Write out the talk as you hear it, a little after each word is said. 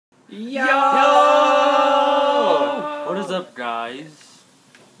Yo! What is up, guys?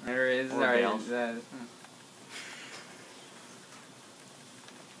 There is. Or Alright. gals. I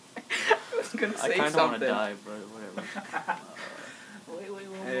was gonna say I kind of want to something. die, but whatever. Wait.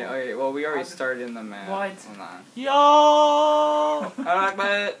 Hey, okay, well, we already started in the map. What? Hold on. Yo! I like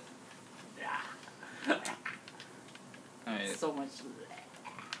it. Alright. So much.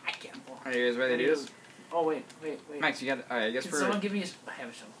 I can't. Are you guys ready to do this? Oh wait. Max, you got. Alright, I guess Can someone give me a? I have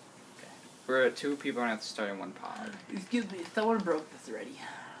a shovel. we're two people and have to start in one pod. Excuse me. Someone broke this already.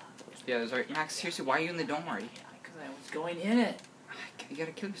 Yeah, that's right. Max, seriously, why are you in the dome already? Because I was going in it. You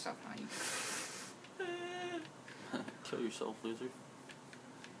gotta kill yourself now. Kill yourself, loser.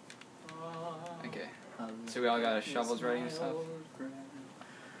 Okay. So we all got our shovels ready and stuff?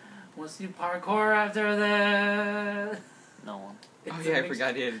 Let's do parkour after that. No one. Oh yeah, I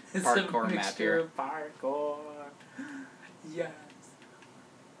forgot you had parkour map here. Of parkour. Yes.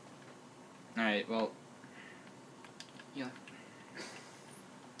 Alright, well. Yeah.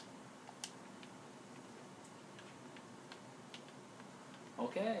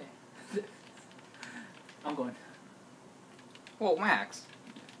 Okay. I'm going. Whoa, Max.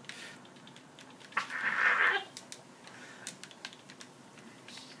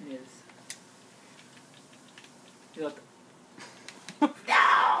 Yes. You got the...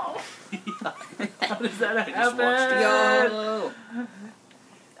 No! How does that I just watched happen? it. Yo!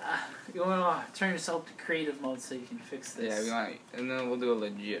 You want to turn yourself to creative mode so you can fix this. Yeah, we want, and then we'll do a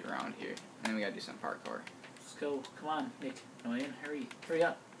legit round here. And then we gotta do some parkour. Let's go. Come on, Nick. No, Ian, hurry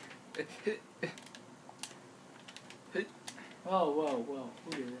up. Whoa.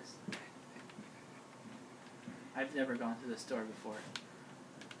 Who did this? I've never gone through this door before.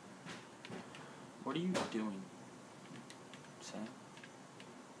 What are you doing, Sam?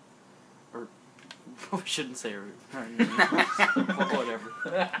 Or we shouldn't say her. Whatever.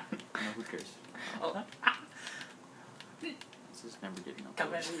 No, who cares? Oh. This is never getting up.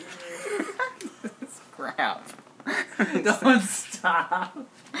 Come in here. Crap. Don't stop.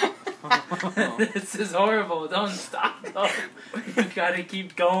 This is horrible. Don't stop. No. You gotta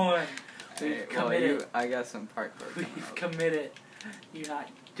keep going. We've Hey, committed. I got some parkour coming We've up. committed. You're not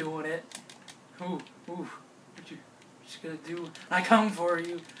doing it. Ooh. What you gonna do? I come for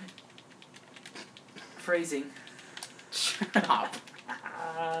you. Phrasing. Shut up.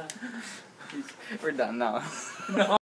 We're done now. No.